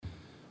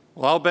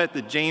Well, I'll bet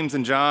that James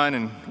and John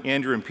and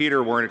Andrew and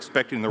Peter weren't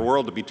expecting the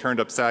world to be turned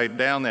upside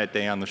down that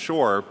day on the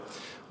shore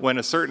when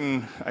a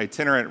certain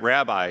itinerant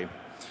rabbi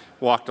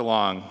walked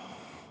along.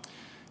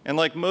 And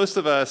like most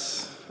of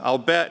us, I'll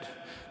bet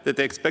that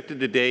they expected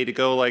the day to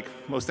go like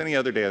most any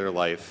other day of their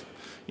life.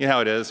 You know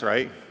how it is,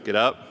 right? Get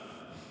up,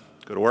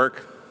 go to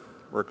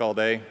work all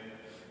day,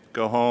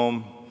 go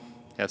home,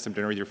 have some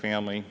dinner with your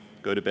family,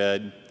 go to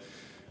bed. And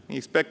you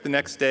expect the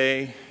next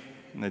day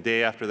and the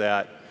day after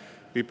that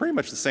to be pretty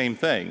much the same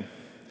thing.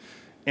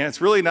 And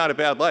it's really not a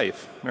bad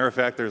life. Matter of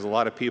fact, there's a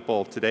lot of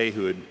people today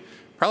who would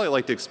probably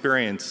like to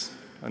experience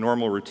a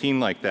normal routine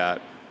like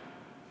that.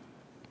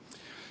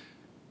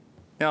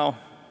 Now,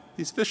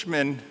 these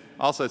fishermen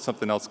also had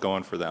something else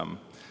going for them.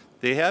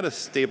 They had a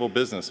stable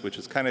business, which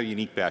was kind of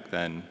unique back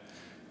then.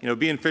 You know,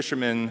 being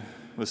fishermen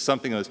was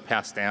something that was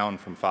passed down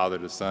from father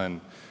to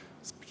son.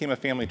 It became a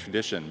family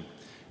tradition.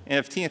 And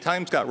if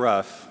times got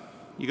rough,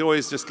 you could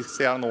always just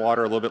stay out in the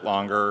water a little bit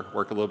longer,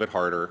 work a little bit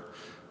harder,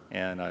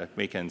 and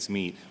make ends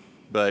meet.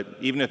 But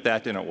even if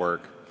that didn't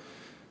work,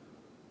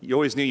 you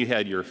always knew you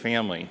had your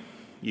family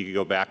you could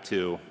go back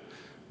to.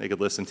 They could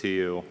listen to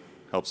you,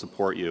 help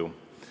support you.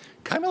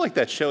 Kind of like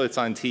that show that's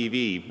on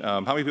TV.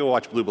 How many people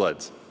watch Blue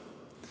Bloods?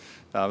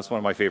 It's one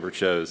of my favorite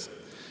shows.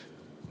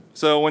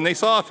 So when they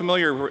saw a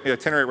familiar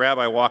itinerant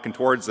rabbi walking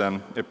towards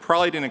them, it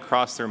probably didn't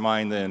cross their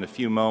mind that in a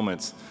few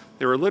moments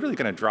they were literally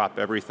going to drop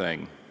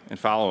everything and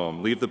follow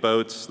him, leave the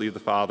boats, leave the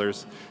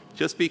fathers,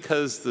 just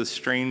because the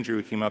stranger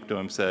who came up to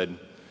him said,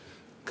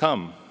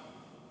 "Come,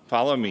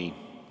 follow me,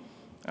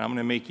 and I'm going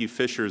to make you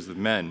fishers of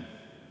men."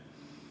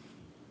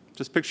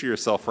 Just picture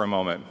yourself for a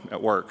moment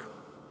at work,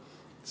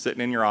 sitting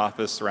in your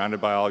office,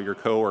 surrounded by all your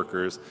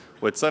coworkers,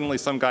 but suddenly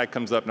some guy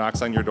comes up,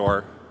 knocks on your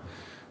door,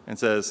 and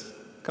says,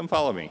 "Come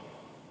follow me."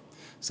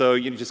 So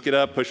you just get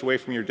up, push away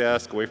from your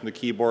desk, away from the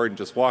keyboard, and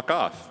just walk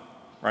off,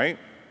 right?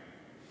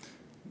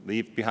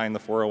 Leave behind the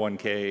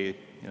 401k,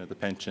 the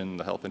pension,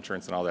 the health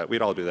insurance, and all that.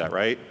 We'd all do that,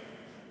 right?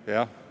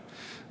 Yeah?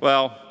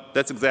 Well,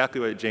 that's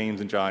exactly what James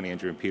and John,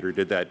 Andrew, and Peter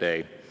did that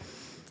day.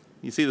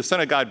 You see, the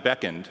Son of God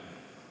beckoned,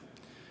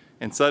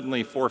 and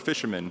suddenly 4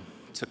 fishermen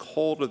took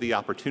hold of the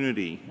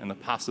opportunity and the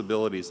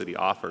possibilities that he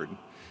offered,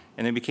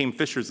 and they became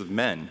fishers of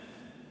men.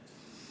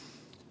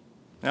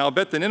 Now, I'll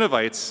bet the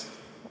Ninevites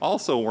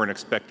also weren't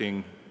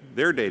expecting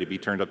their day to be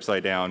turned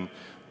upside down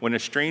when a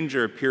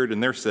stranger appeared in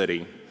their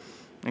city.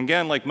 And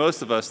again, like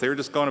most of us, they were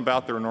just going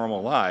about their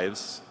normal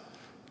lives,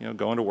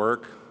 going to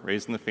work,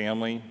 raising the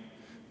family.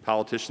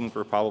 Politicians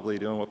were probably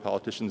doing what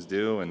politicians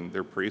do, and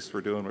their priests were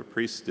doing what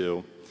priests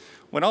do.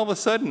 When all of a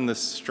sudden, this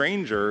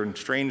stranger in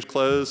strange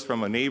clothes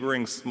from a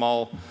neighboring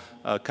small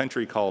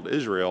country called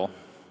Israel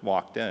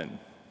walked in.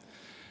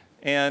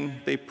 And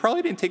they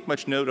probably didn't take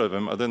much note of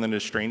him other than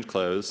his strange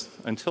clothes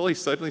until he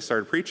suddenly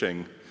started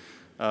preaching.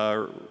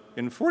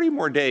 In 40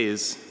 more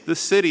days, this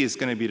city is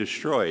going to be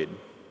destroyed.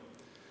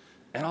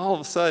 And all of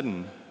a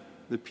sudden,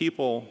 the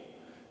people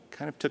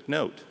kind of took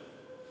note.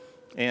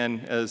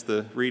 And as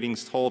the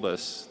readings told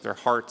us, their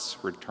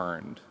hearts were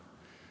turned,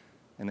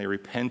 and they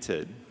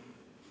repented.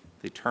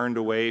 They turned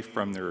away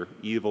from their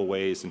evil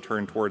ways and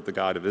turned toward the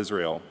God of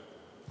Israel.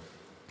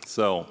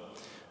 So,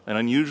 an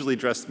unusually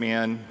dressed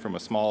man from a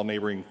small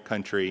neighboring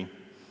country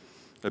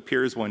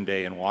appears one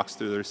day and walks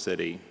through their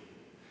city,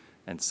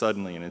 and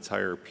suddenly an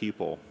entire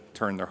people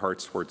turn their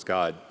hearts towards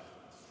God.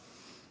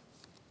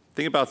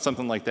 Think about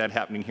something like that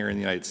happening here in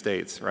the United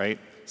States, right?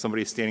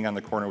 Somebody standing on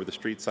the corner with a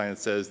street sign that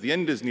says, "The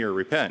end is near,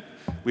 repent."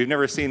 We've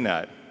never seen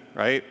that,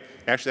 right?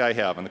 Actually, I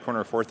have, on the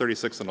corner of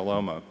 436 and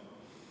Aloma.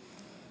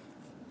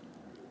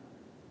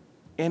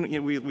 And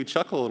we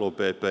chuckle a little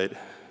bit, but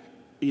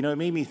it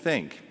made me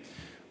think,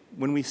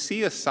 when we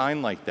see a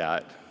sign like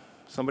that,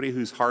 somebody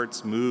whose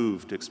heart's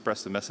moved to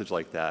express a message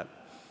like that,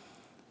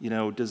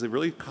 does it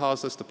really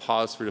cause us to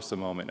pause for just a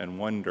moment and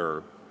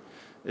wonder,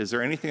 is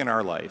there anything in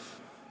our life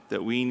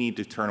that we need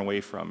to turn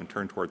away from and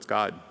turn towards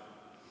God?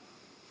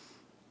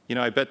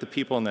 I bet the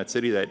people in that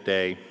city that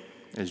day,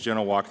 as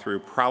Jonah walked through,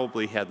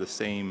 probably had the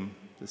same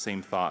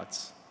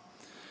thoughts.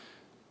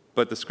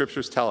 But the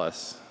scriptures tell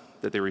us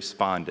that they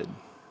responded.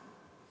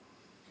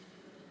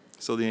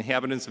 So the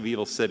inhabitants of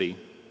Evil City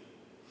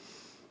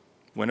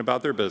went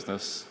about their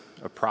business.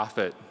 A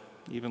prophet,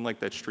 even like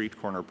that street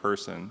corner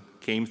person,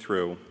 came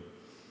through,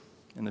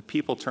 and the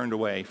people turned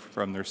away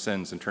from their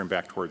sins and turned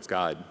back towards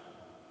God.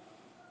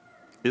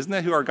 Isn't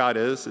that who our God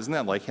is? Isn't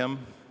that like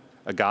him?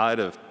 A God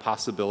of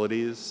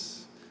possibilities,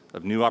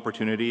 of new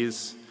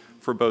opportunities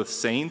for both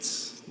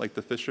saints, like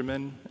the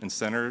fishermen, and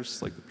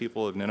sinners, like the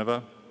people of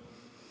Nineveh?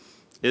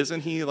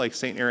 Isn't he, like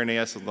St.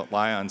 Irenaeus of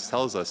Lyons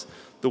tells us,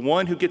 the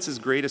one who gets his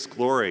greatest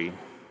glory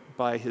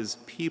by his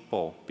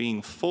people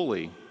being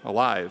fully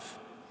alive?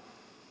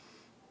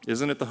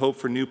 Isn't it the hope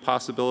for new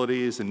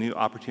possibilities and new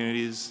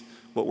opportunities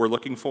what we're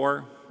looking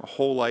for? A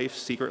whole life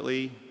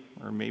secretly,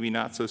 or maybe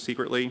not so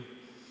secretly?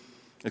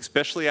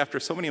 Especially after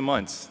so many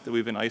months that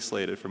we've been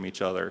isolated from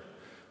each other,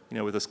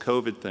 with this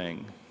COVID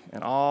thing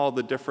and all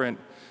the different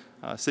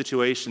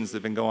situations that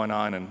have been going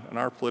on in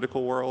our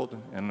political world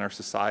and in our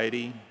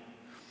society.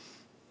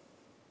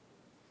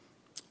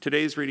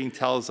 Today's reading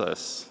tells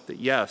us that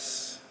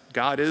yes,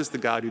 God is the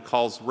God who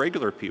calls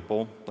regular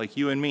people like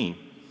you and me,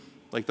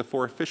 like the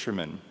 4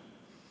 fishermen,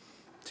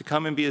 to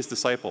come and be his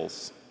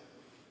disciples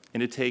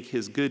and to take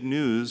his good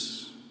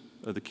news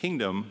of the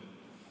kingdom,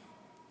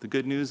 the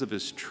good news of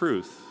his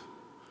truth,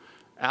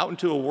 out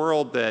into a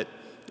world that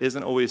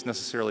isn't always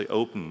necessarily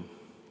open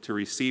to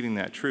receiving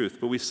that truth.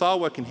 But we saw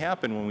what can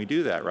happen when we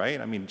do that, right?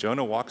 I mean,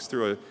 Jonah walks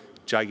through a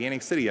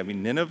gigantic city. I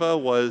mean, Nineveh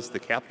was the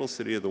capital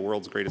city of the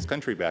world's greatest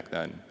country back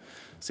then.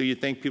 So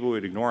you'd think people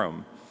would ignore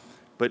him.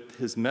 But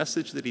his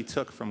message that he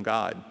took from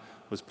God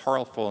was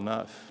powerful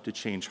enough to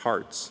change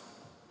hearts.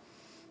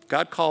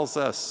 God calls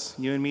us,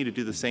 you and me, to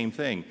do the same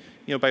thing.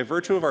 You know, by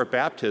virtue of our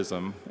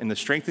baptism and the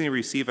strengthening we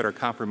receive at our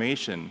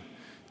confirmation,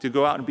 to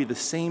go out and be the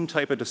same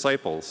type of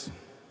disciples.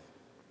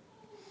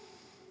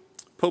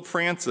 Pope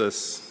Francis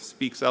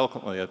speaks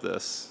eloquently of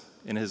this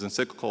in his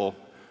encyclical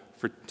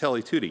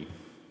Fratelli Tutti.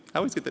 I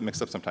always get that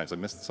mixed up sometimes. I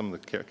missed some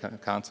of the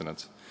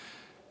consonants.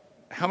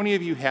 How many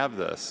of you have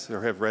this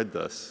or have read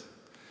this?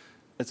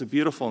 It's a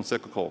beautiful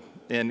encyclical.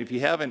 And if you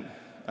haven't,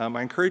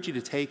 I encourage you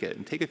to take it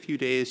and take a few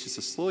days just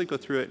to slowly go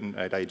through it and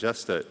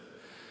digest it.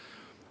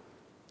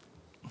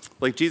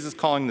 Like Jesus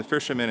calling the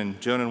fishermen and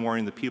Jonah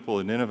warning the people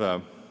of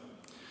Nineveh,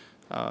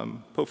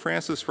 Pope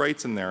Francis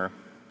writes in there,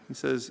 he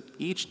says,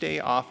 each day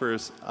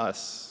offers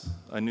us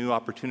a new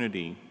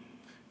opportunity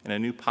and a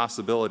new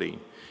possibility.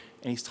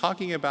 And he's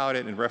talking about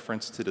it in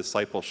reference to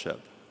discipleship.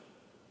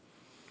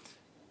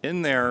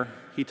 In there,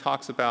 he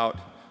talks about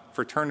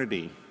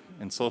fraternity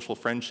and social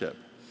friendship,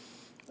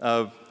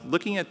 of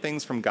looking at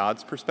things from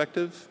God's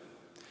perspective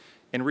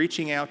and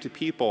reaching out to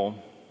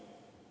people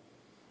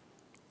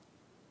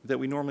that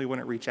we normally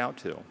wouldn't reach out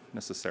to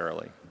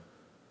necessarily.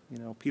 You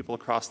know, people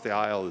across the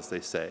aisle, as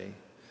they say,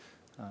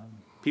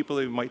 people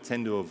that we might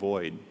tend to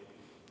avoid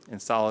in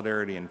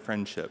solidarity and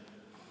friendship,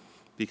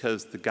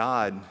 because the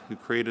God who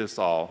created us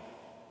all,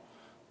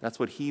 that's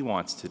what he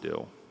wants to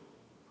do.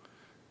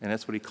 And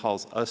that's what he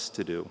calls us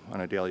to do on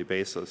a daily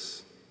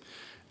basis.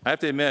 I have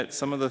to admit,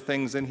 some of the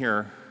things in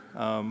here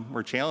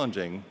were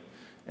challenging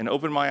and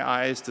opened my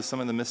eyes to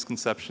some of the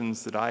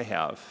misconceptions that I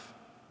have,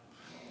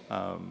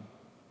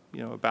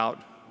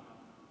 about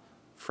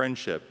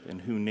friendship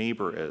and who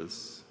neighbor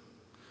is.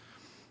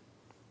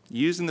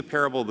 Using the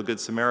parable of the Good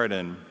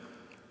Samaritan,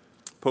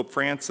 Pope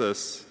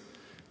Francis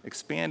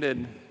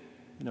expanded,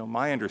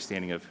 my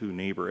understanding of who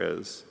neighbor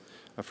is,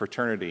 of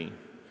fraternity,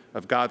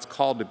 of God's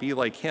call to be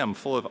like him,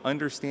 full of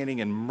understanding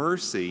and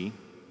mercy,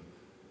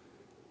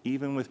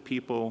 even with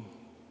people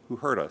who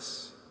hurt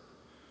us.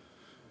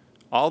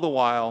 All the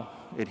while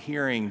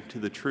adhering to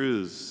the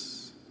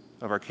truths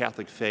of our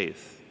Catholic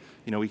faith.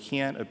 We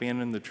can't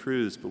abandon the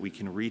truths, but we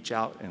can reach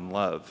out in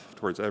love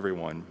towards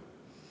everyone.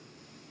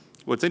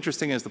 What's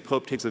interesting is the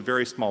Pope takes a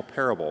very small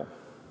parable,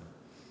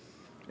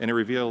 and it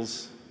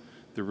reveals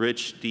the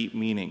rich, deep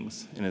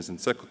meanings in his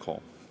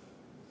encyclical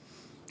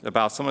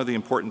about some of the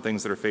important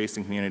things that are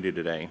facing humanity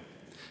today.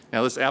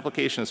 Now, this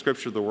application of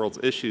Scripture to the world's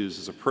issues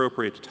is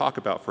appropriate to talk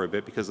about for a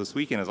bit because this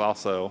weekend is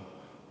also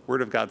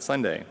Word of God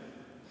Sunday.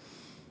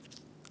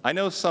 I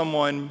know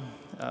someone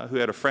who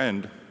had a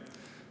friend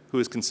who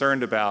was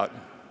concerned about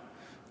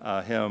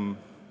him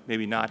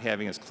maybe not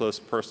having as close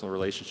personal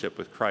relationship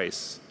with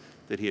Christ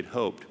that he had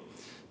hoped.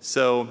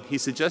 So he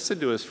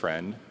suggested to his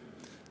friend,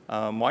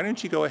 why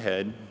don't you go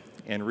ahead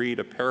and read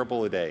a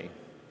parable a day?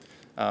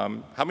 How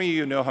many of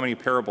you know how many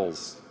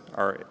parables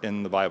are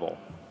in the Bible?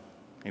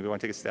 Anybody want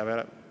to take a stab at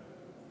it?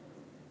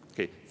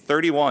 Okay,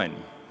 31.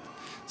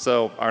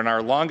 So on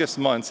our longest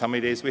months, how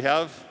many days we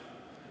have?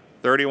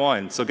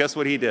 31. So guess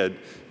what he did?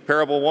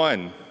 Parable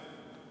 1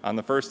 on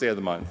the first day of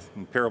the month,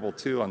 and parable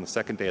 2 on the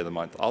second day of the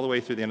month, all the way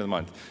through the end of the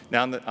month.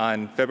 Now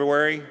on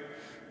February, you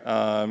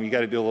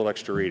got to do a little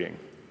extra reading,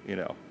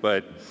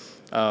 But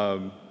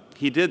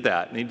he did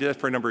that, and he did it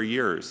for a number of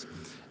years.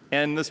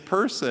 And this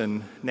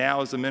person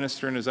now is a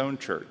minister in his own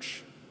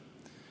church,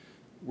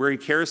 where he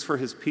cares for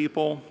his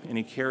people and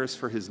he cares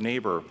for his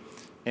neighbor.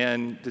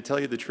 And to tell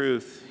you the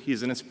truth,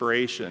 he's an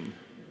inspiration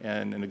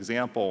and an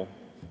example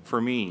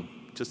for me,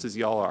 just as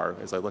y'all are,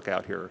 as I look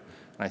out here.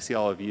 And I see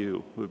all of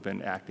you who have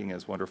been acting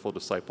as wonderful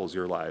disciples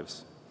your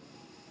lives.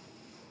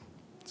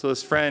 So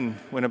this friend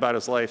went about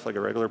his life like a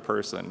regular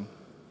person.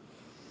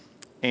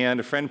 And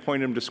a friend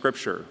pointed him to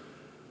Scripture.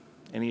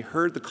 And he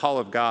heard the call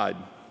of God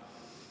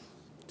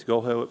to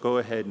go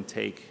ahead and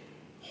take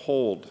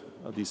hold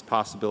of these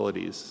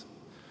possibilities.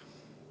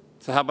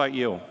 So how about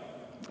you?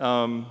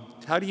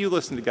 How do you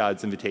listen to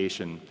God's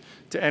invitation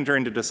to enter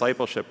into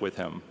discipleship with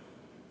him?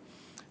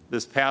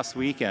 This past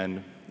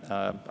weekend,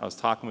 I was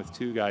talking with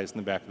 2 guys in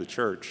the back of the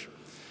church,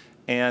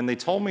 and they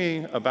told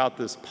me about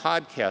this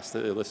podcast that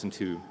they listen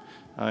to.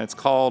 It's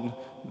called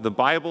the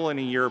Bible in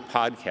a Year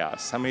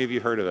podcast. How many of you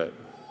heard of it?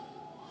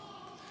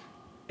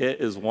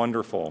 It is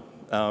wonderful.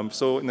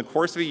 So in the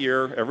course of a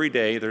year, every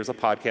day, there's a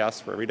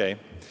podcast for every day.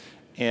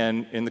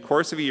 And in the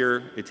course of a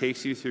year, it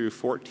takes you through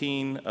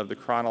 14 of the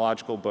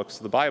chronological books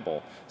of the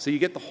Bible. So you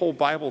get the whole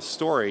Bible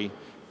story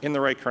in the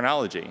right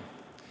chronology.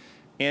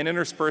 And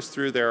interspersed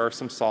through there are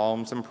some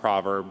Psalms and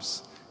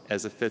Proverbs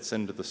as it fits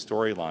into the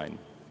storyline.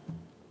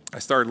 I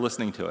started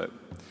listening to it,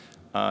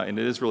 and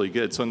it is really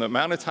good. So in the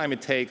amount of time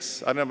it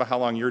takes, I don't know how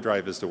long your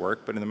drive is to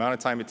work, but in the amount of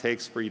time it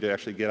takes for you to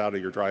actually get out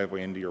of your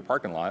driveway into your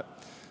parking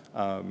lot,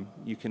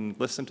 you can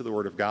listen to the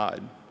Word of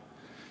God.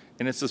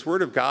 And it's this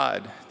Word of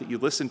God that you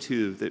listen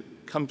to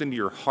that comes into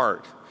your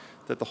heart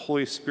that the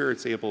Holy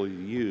Spirit's able to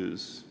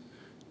use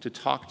to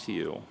talk to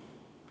you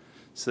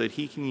so that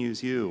he can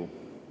use you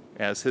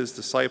as his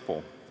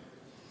disciple.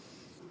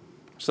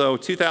 So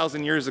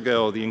 2,000 years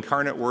ago, the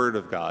incarnate Word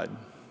of God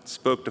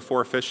spoke to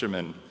 4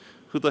 fishermen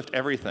who left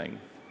everything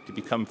to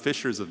become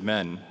fishers of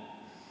men.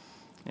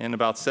 And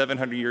about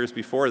 700 years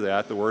before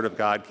that, the Word of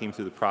God came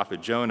through the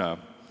prophet Jonah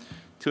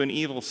to an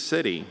evil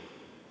city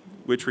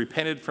which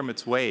repented from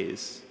its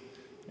ways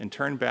and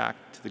turned back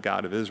to the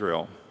God of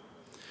Israel.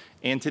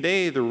 And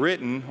today, the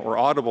written or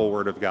audible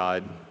Word of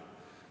God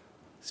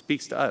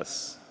speaks to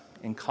us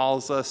and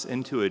calls us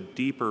into a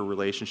deeper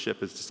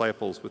relationship as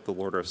disciples with the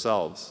Lord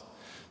ourselves.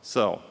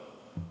 So,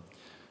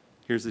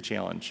 here's the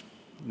challenge.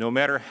 No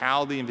matter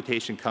how the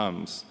invitation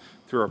comes,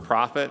 through a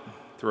prophet,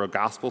 through a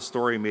gospel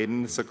story made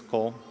in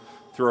encyclical,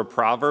 through a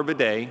proverb a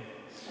day,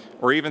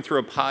 or even through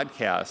a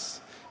podcast,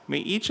 may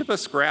each of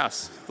us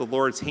grasp the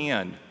Lord's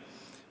hand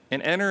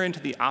and enter into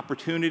the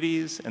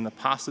opportunities and the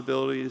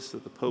possibilities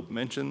that the Pope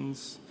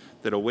mentions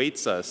that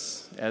awaits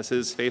us as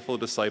his faithful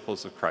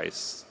disciples of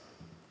Christ.